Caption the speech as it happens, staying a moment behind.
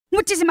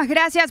Muchísimas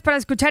gracias por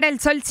escuchar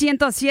el Sol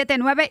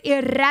 107.9 y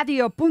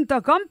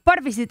radio.com,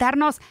 por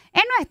visitarnos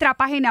en nuestra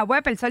página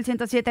web, el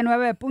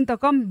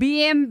sol1079.com.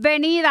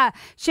 Bienvenida,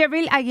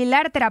 Cheryl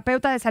Aguilar,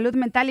 terapeuta de salud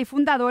mental y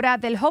fundadora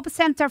del Hope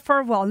Center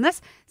for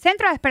Wellness,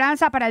 Centro de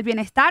Esperanza para el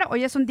Bienestar.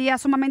 Hoy es un día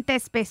sumamente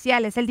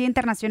especial, es el Día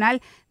Internacional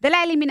de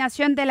la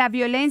Eliminación de la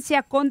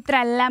Violencia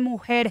contra la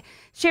Mujer.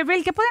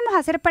 Cheryl, ¿qué podemos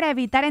hacer para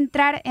evitar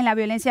entrar en la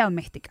violencia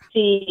doméstica?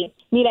 Sí,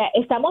 mira,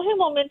 estamos en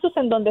momentos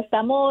en donde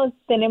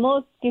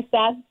tenemos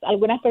quizás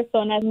algunas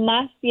personas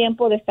más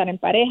tiempo de estar en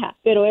pareja,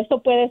 pero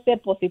eso puede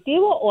ser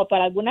positivo o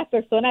para algunas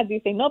personas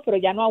dicen, no, pero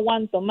ya no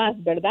aguanto más,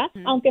 ¿verdad?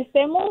 Aunque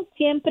estemos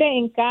siempre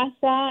en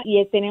casa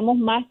y tenemos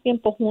más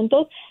tiempo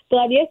juntos,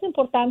 todavía es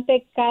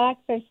importante cada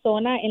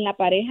persona en la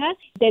pareja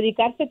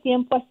dedicarse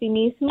tiempo a sí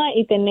misma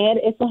y tener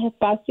esos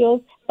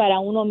espacios para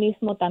uno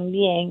mismo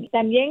también.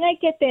 También hay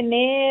que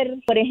tener,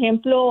 por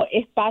ejemplo,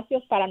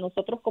 espacios para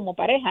nosotros como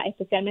pareja,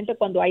 especialmente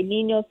cuando hay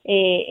niños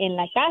en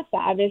la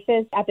casa. A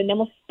veces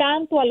atendemos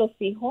tanto a los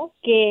hijos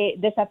que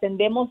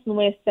desatendemos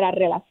nuestra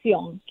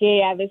relación,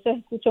 que a veces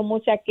escucho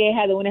mucha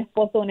queja de un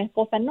esposo o una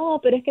esposa, no,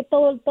 pero es que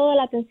toda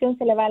la atención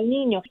se le va al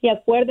niño. Y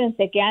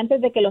acuérdense que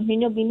antes de que los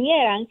niños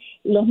vinieran,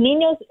 los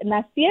niños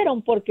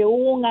nacieron porque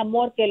hubo un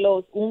amor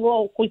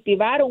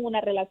cultivaron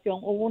una relación,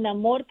 hubo un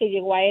amor que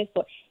llegó a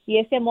eso. Y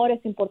ese amor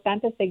es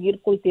importante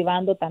seguir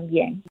cultivando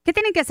también. ¿Qué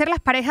tienen que hacer las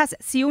parejas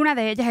si una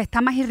de ellas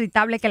está más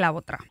irritable que la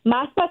otra?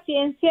 Más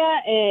paciencia,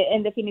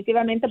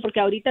 definitivamente, porque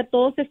ahorita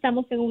todos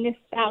estamos en un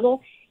estado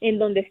en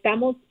donde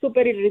estamos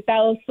súper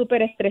irritados,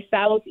 súper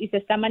estresados y se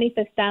está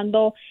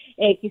manifestando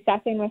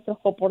quizás en nuestros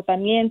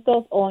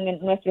comportamientos o en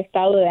nuestro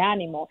estado de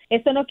ánimo.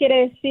 Eso no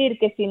quiere decir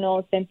que si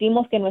nos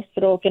sentimos que nos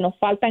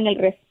faltan el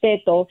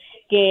respeto,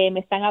 que me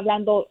están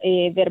hablando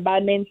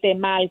verbalmente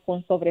mal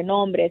con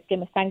sobrenombres, que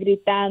me están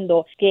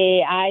gritando,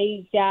 que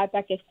hay ya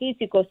ataques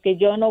físicos, que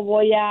yo no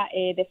voy a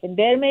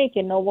defenderme y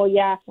que no voy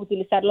a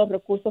utilizar los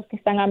recursos que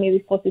están a mi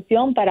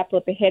disposición para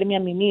protegerme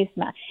a mí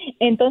misma.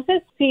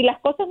 Entonces, si las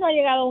cosas no han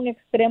llegado a un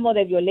extremo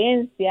de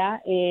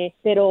violencia,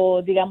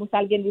 pero digamos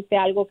alguien dice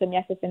algo que me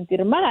hace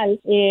sentir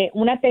mal,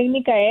 una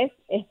técnica es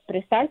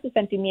expresar sus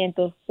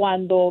sentimientos.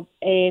 Cuando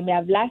me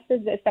hablaste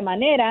de esta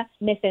manera,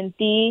 me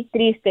sentí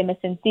triste, me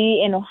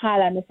sentí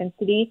enojada, me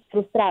sentí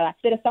frustrada.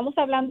 Pero estamos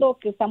hablando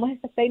que usamos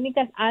estas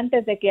técnicas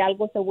antes de que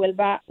algo se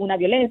vuelva una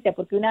violencia,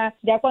 porque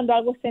ya cuando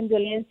algo está en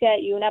violencia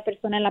y una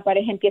persona en la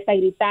pareja empieza a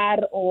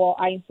gritar o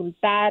a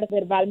insultar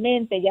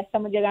verbalmente, ya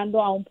estamos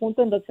llegando a un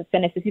punto en donde se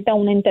necesita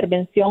una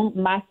intervención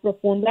más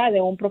profunda de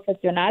un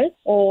profesional,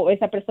 o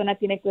esa persona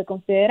tiene que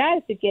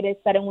considerar si quiere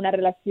estar en una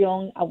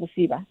relación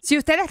abusiva. Si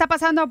usted está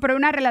pasando por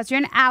una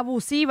relación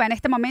abusiva en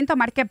este momento,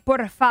 marque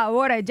por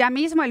favor ya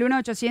mismo el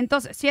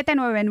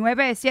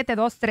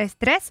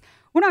 1-800-799-7233,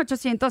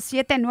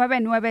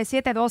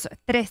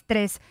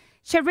 1-800-799-7233.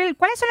 Cheryl,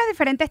 ¿cuáles son los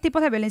diferentes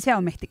tipos de violencia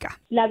doméstica?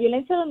 La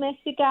violencia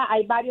doméstica,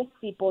 hay varios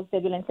tipos de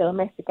violencia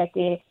doméstica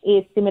que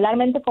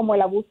similarmente como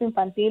el abuso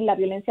infantil, la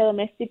violencia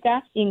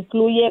doméstica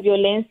incluye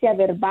violencia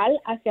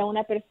verbal hacia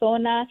una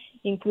persona,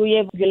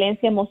 incluye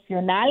violencia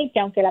emocional, que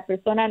aunque la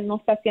persona no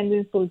está siendo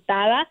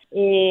insultada,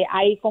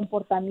 hay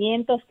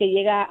comportamientos que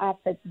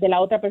de la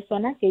otra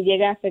persona que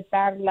llega a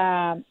afectar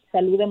la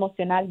salud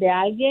emocional de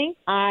alguien.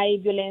 Hay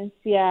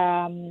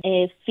violencia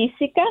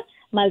física,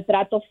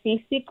 maltrato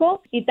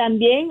físico, y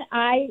también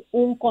hay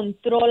un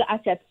control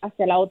hacia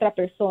la otra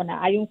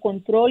persona. Hay un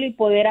control y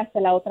poder hacia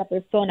la otra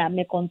persona.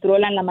 Me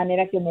controlan la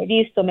manera que me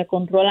visto, me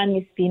controlan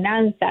mis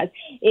finanzas.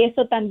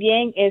 Eso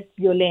también es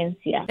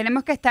violencia.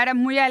 Tenemos que estar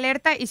muy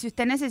alerta, y si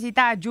usted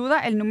necesita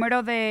ayuda, el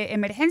número de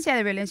emergencia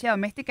de violencia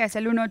doméstica es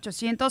el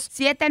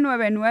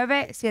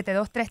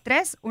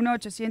 1-800-799-7233,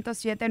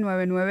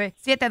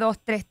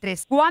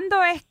 1-800-799-7233.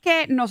 ¿Cuándo es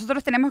que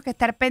nosotros tenemos que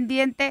estar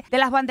pendientes de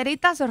las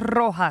banderitas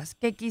rojas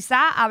que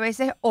quizá a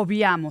veces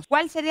obviamos?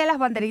 ¿Cuáles serían las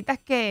banderitas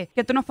que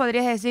tú nos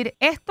podrías decir,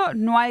 esto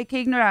no hay que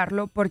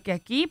ignorarlo porque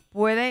aquí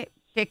puede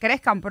que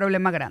crezca un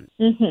problema grande?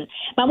 Uh-huh.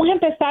 Vamos a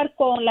empezar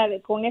con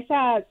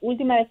esa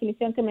última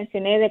definición que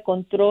mencioné de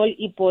control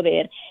y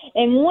poder.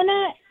 En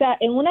una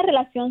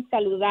relación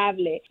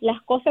saludable,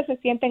 las cosas se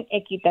sienten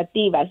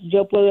equitativas.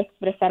 Yo puedo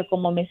expresar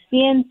cómo me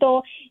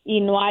siento y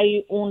no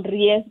hay un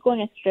riesgo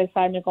en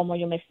expresarme cómo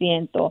yo me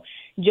siento.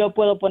 Yo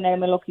puedo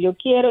ponerme lo que yo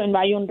quiero y no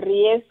hay un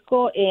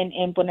riesgo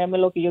en ponerme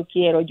lo que yo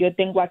quiero. Yo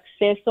tengo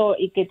acceso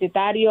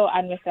equitario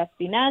a nuestras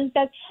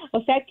finanzas. O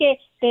sea que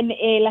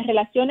las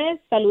relaciones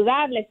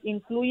saludables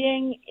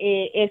incluyen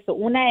eso,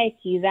 una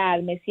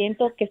equidad. Me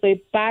siento que soy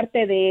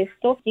parte de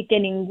esto y que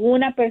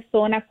ninguna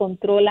persona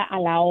controla a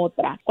la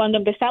otra. Cuando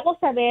empezamos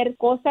a ver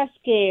cosas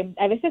que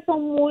a veces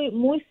son muy,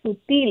 muy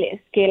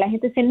sutiles, que la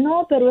gente dice,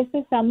 no, pero eso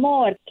es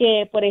amor.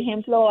 Que, por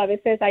ejemplo, a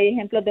veces hay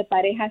ejemplos de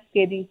parejas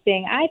que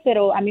dicen, ay,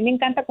 pero a mí me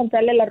encanta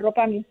comprarle la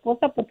ropa a mi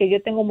esposa porque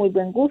yo tengo muy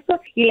buen gusto,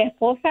 y la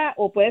esposa,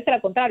 o puede ser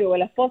al contrario, o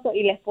el esposo,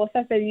 y la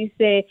esposa se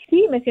dice,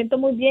 sí, me siento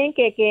muy bien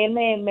que él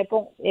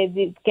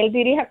que él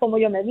dirija como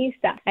yo me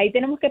vista. Ahí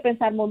tenemos que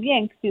pensar muy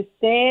bien si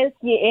usted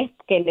es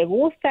que le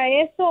gusta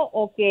eso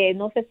o que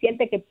no se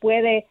siente que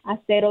puede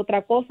hacer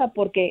otra cosa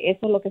porque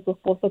eso es lo que su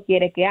esposo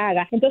quiere que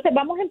haga. Entonces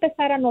vamos a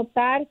empezar a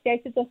notar si hay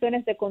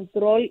situaciones de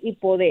control y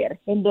poder,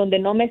 en donde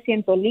no me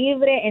siento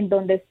libre, en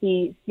donde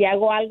si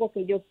hago algo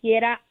que yo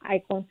quiera,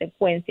 hay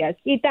consecuencias.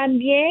 Y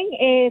también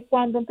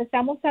cuando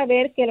empezamos a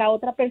ver que la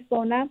otra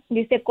persona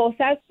dice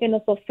cosas que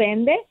nos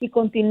ofende y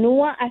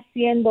continúa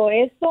haciendo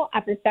eso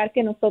a pesar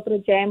que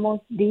nosotros ya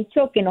hemos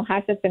dicho que nos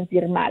hace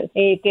sentir mal,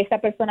 que esa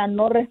persona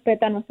no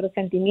respeta nuestros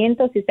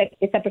sentimientos y que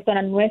esa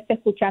persona no está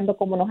escuchando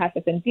cómo nos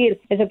hace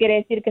sentir. Eso quiere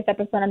decir que esa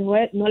persona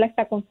no la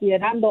está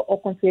considerando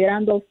o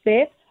considerando a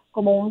usted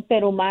como un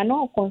ser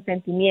humano con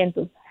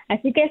sentimientos.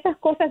 Así que esas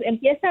cosas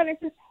empiezan a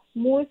veces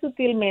muy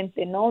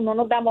sutilmente, ¿no? No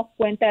nos damos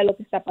cuenta de lo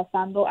que está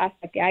pasando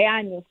hasta que hay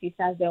años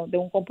quizás de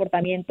un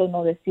comportamiento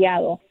no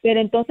deseado.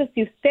 Pero entonces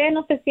si usted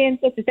se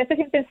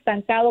siente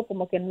estancado,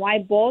 como que no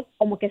hay voz,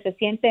 como que se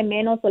siente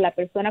menos o la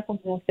persona con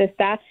quien usted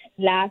está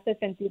la hace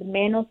sentir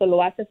menos o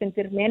lo hace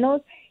sentir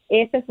menos,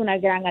 esa es una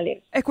gran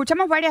alerta.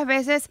 Escuchamos varias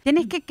veces,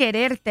 tienes que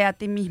quererte a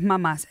ti misma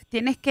más,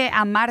 tienes que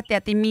amarte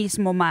a ti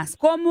mismo más.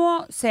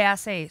 ¿Cómo se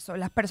hace eso?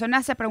 Las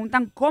personas se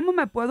preguntan, ¿cómo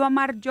me puedo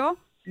amar yo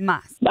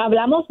más?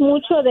 Hablamos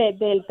mucho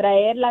de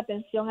traer la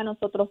atención a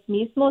nosotros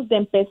mismos, de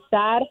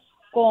empezar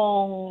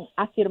con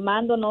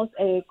afirmándonos,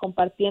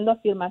 compartiendo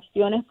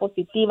afirmaciones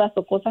positivas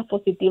o cosas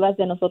positivas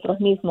de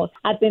nosotros mismos,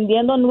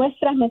 atendiendo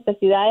nuestras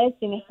necesidades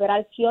sin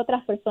esperar que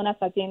otras personas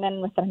atiendan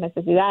nuestras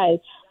necesidades.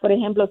 Por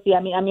ejemplo, si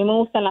a mí me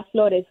gustan las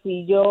flores,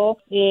 si yo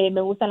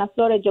me gustan las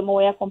flores, yo me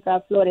voy a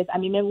comprar flores. A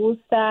mí me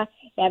gusta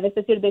a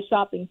veces ir de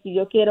shopping. Si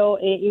yo quiero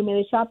irme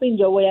de shopping,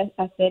 yo voy a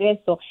hacer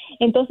eso.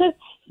 Entonces,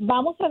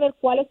 vamos a ver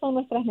cuáles son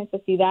nuestras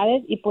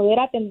necesidades y poder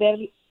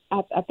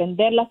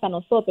atenderlas a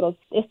nosotros.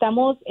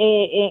 Estamos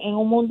en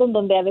un mundo en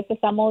donde a veces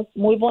estamos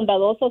muy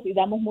bondadosos y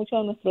damos mucho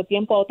de nuestro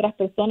tiempo a otras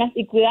personas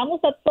y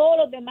cuidamos a todos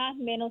los demás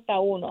menos a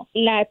uno.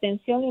 La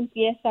atención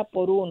empieza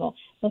por uno.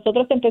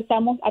 Nosotros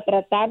empezamos a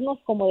tratarnos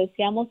como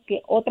deseamos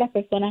que otras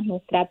personas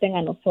nos traten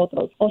a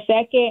nosotros. O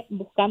sea que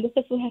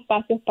buscándose sus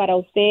espacios para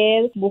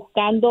usted,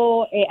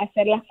 buscando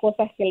hacer las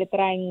cosas que le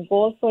traen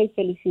gozo y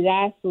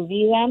felicidad a su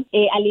vida,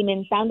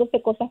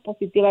 alimentándose cosas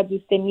positivas de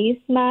usted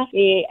misma,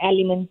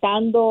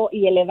 alimentando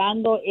y elevando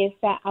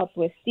esa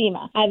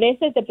autoestima. A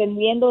veces,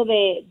 dependiendo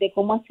de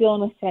cómo ha sido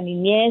nuestra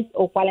niñez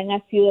o cuáles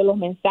han sido los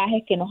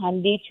mensajes que nos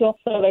han dicho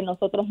sobre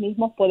nosotros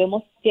mismos,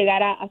 podemos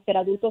llegar a ser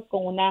adultos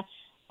con una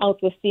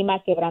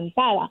autoestima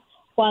quebrantada.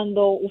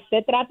 Cuando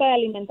usted trata de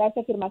alimentarse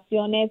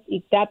afirmaciones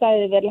y trata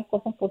de ver las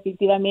cosas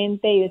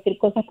positivamente y decir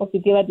cosas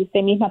positivas de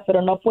usted misma,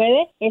 pero no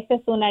puede, esta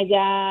es una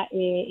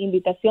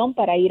invitación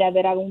para ir a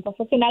ver a algún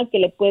profesional que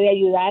le puede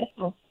ayudar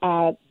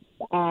a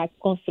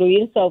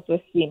construir su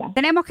autoestima.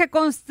 Tenemos que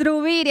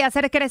construir y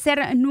hacer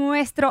crecer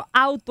nuestra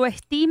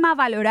autoestima,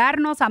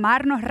 valorarnos,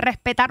 amarnos,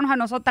 respetarnos a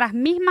nosotras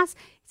mismas.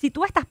 Si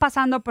tú estás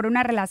pasando por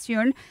una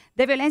relación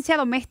de violencia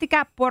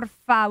doméstica, por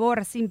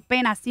favor, sin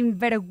pena, sin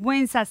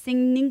vergüenza,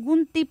 sin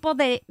ningún tipo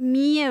de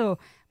miedo,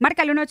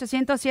 márcale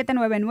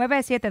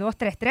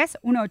 1-800-799-7233,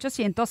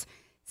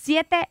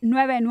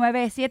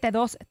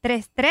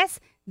 1-800-799-7233,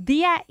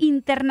 Día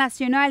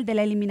Internacional de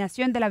la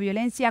Eliminación de la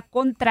Violencia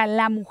contra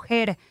la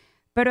Mujer.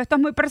 Pero esto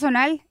es muy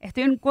personal,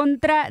 estoy en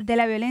contra de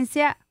la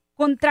violencia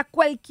contra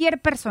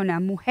cualquier persona,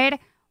 mujer,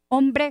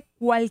 hombre,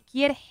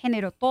 cualquier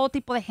género, todo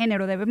tipo de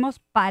género. Debemos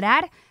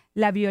parar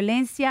la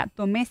violencia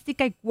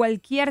doméstica y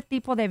cualquier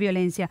tipo de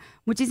violencia.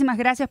 Muchísimas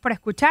gracias por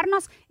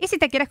escucharnos y si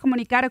te quieres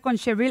comunicar con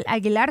Cheryl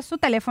Aguilar, su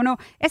teléfono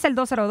es el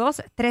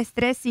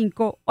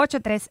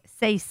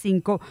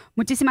 202-335-8365.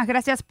 Muchísimas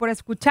gracias por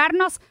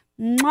escucharnos.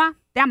 ¡Mua!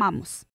 Te amamos.